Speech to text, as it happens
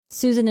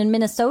Susan in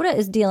Minnesota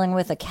is dealing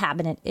with a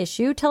cabinet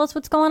issue. Tell us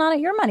what's going on at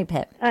your money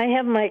pit. I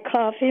have my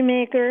coffee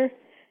maker,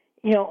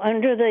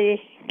 under the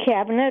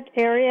cabinet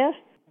area,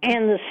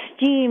 and the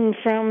steam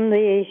from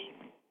the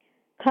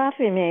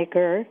coffee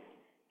maker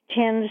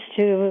tends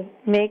to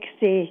make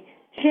the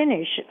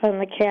finish on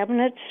the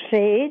cabinets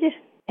fade,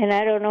 and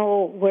I don't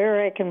know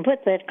where I can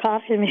put that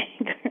coffee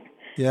maker.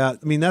 Yeah,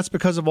 I mean, that's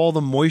because of all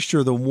the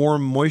moisture, the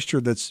warm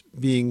moisture that's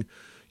being,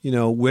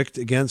 wicked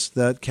against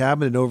that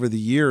cabinet over the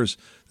years.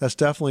 That's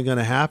definitely going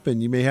to happen.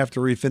 You may have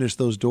to refinish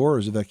those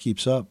doors if that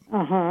keeps up.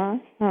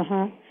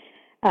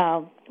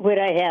 Would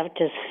I have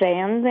to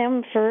sand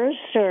them first,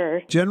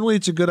 or? Generally,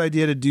 it's a good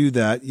idea to do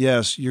that.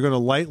 Yes, you're going to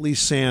lightly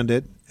sand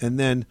it, and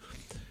then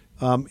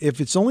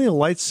if it's only a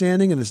light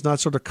sanding and it's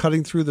not sort of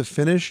cutting through the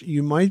finish,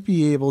 you might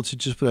be able to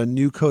just put a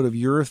new coat of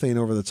urethane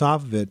over the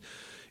top of it.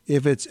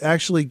 If it's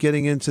actually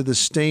getting into the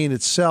stain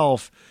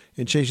itself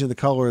and changing the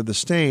color of the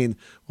stain,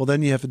 well,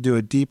 then you have to do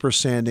a deeper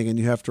sanding and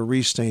you have to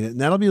restain it. And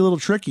that'll be a little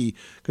tricky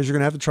because you're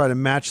going to have to try to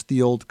match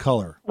the old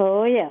color.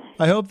 Oh, yeah.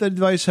 I hope that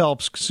advice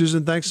helps.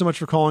 Susan, thanks so much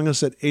for calling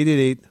us at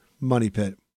 888-MONEY-PIT.